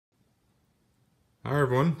Hi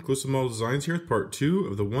everyone, Exclusive Model Designs here with part 2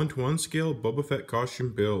 of the 1:1 scale Boba Fett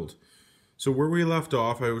costume build. So where we left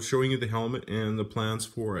off, I was showing you the helmet and the plans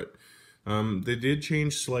for it. They did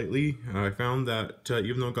change slightly. I found that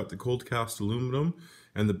even though it got the cold cast aluminum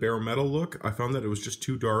and the bare metal look, I found that it was just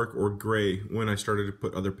too dark or gray when I started to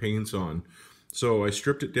put other paints on. So I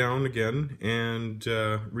stripped it down again and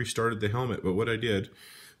restarted the helmet. But what I did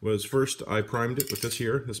was first I primed it with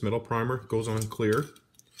this metal primer, goes on clear.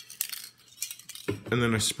 And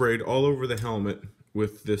then I sprayed all over the helmet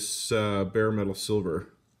with this bare metal silver,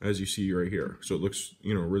 as you see right here. So it looks,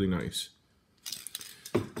 really nice.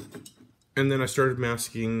 And then I started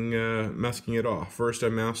masking it off. First I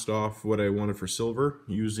masked off what I wanted for silver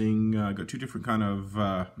using, got two different kind of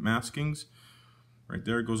maskings. Right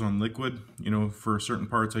there, it goes on liquid. For certain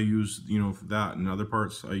parts I use, that, and other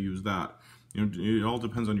parts I use that. It all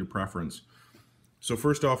depends on your preference. So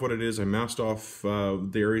first off, what it is, I masked off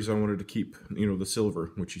the areas I wanted to keep, the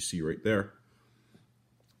silver, which you see right there.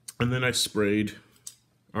 And then I sprayed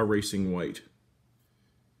a racing white.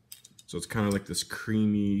 So it's kind of like this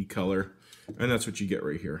creamy color. And that's what you get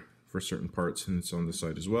right here for certain parts, and it's on the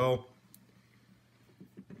side as well.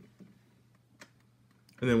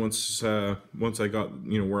 And then once I got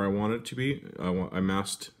where I wanted it to be, I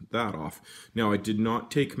masked that off. Now I did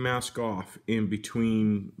not take mask off in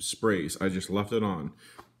between sprays. I just left it on.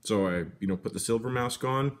 So I put the silver mask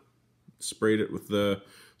on, sprayed it with the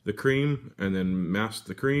cream, and then masked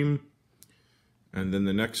the cream. And then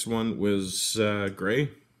the next one was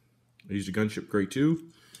gray. I used a gunship gray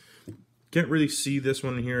too. Can't really see this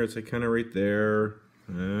one here. It's like kind of right there.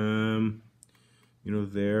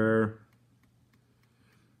 There.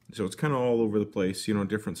 So it's kind of all over the place,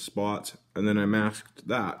 different spots. And then I masked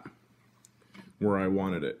that where I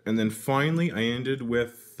wanted it. And then finally I ended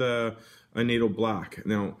with a NATO black.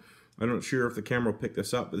 Now, I'm not sure if the camera will pick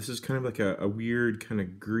this up, but this is kind of like a weird kind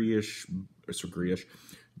of greenish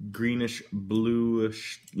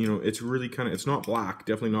bluish, it's really kind of, it's not black,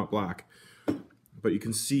 definitely not black. But you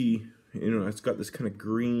can see, it's got this kind of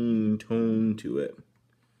green tone to it.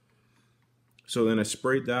 So then I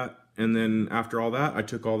sprayed that. And then after all that, I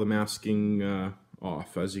took all the masking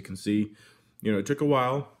off. As you can see, it took a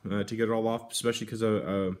while to get it all off, especially because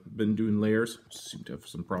I've been doing layers. I seem to have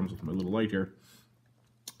some problems with my little light here.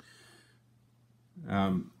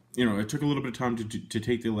 It took a little bit of time to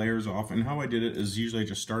take the layers off. And how I did it is usually I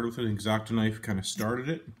just started with an X-Acto knife, kind of started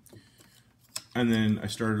it. And then I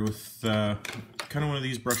started with kind of one of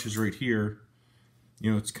these brushes right here.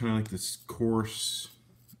 It's kind of like this coarse,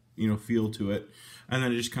 feel to it. And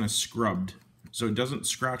then it just kind of scrubbed. So it doesn't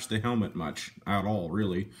scratch the helmet much at all,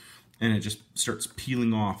 really. And it just starts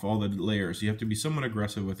peeling off all the layers. You have to be somewhat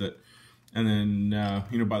aggressive with it. And then,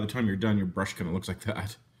 by the time you're done, your brush kind of looks like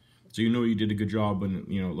that. So you did a good job when,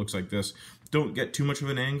 it looks like this. Don't get too much of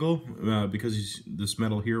an angle because this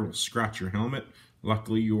metal here will scratch your helmet.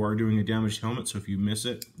 Luckily, you are doing a damaged helmet, so if you miss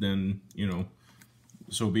it, then,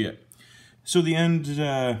 so be it. So the end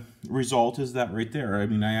result is that right there. I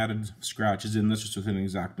mean, I added scratches in this just with an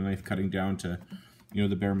X-Acto knife, cutting down to,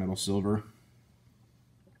 the bare metal silver.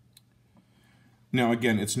 Now,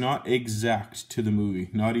 again, it's not exact to the movie.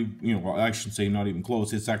 Not even, well, I should say not even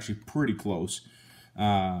close. It's actually pretty close.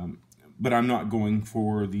 But I'm not going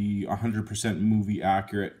for the 100% movie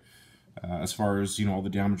accurate as far as, all the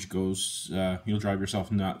damage goes. You'll drive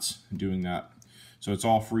yourself nuts doing that. So it's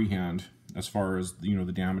all freehand as far as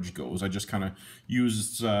the damage goes. I just kind of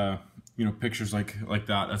use pictures like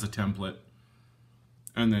that as a template,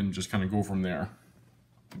 and then just kind of go from there.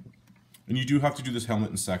 And you do have to do this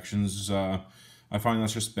helmet in sections. I find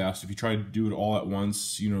that's just best. If you try to do it all at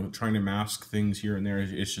once, trying to mask things here and there,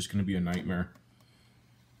 it's just going to be a nightmare.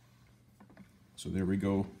 So there we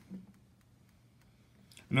go.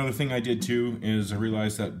 Another thing I did too is I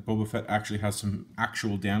realized that Boba Fett actually has some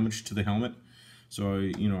actual damage to the helmet. So,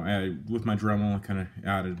 with my Dremel, I kind of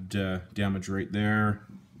added damage right there,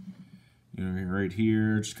 right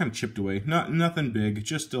here, just kind of chipped away. Nothing big,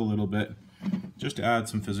 just a little bit, just to add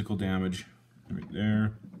some physical damage right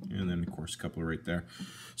there, and then, of course, a couple right there.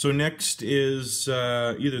 So next is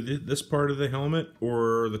either this part of the helmet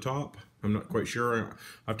or the top. I'm not quite sure.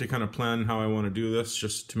 I have to kind of plan how I want to do this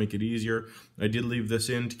just to make it easier. I did leave this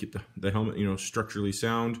in to keep the helmet, structurally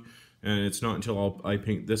sound. And it's not until I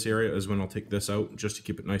paint this area is when I'll take this out, just to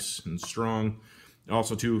keep it nice and strong.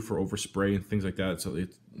 Also, too, for overspray and things like that, so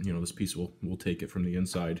this piece will take it from the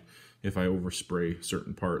inside if I overspray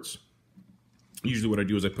certain parts. Usually what I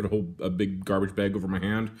do is I put a big garbage bag over my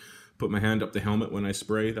hand, put my hand up the helmet when I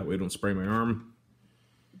spray, that way I don't spray my arm.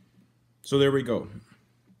 So there we go.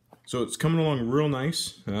 So it's coming along real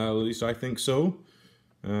nice, at least I think so.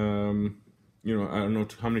 you know, I don't know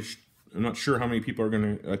how many. I'm not sure how many people are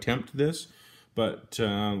going to attempt this, but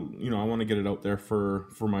you know, I want to get it out there for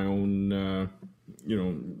my own, you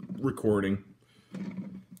know, recording.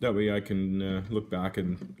 That way I can look back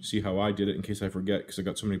and see how I did it in case I forget, because I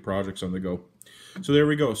got so many projects on the go. So there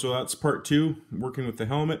we go. So that's part 2, working with the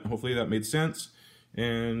helmet. Hopefully that made sense.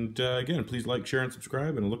 And again, please like, share, and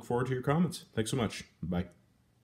subscribe, and I look forward to your comments. Thanks so much. Bye.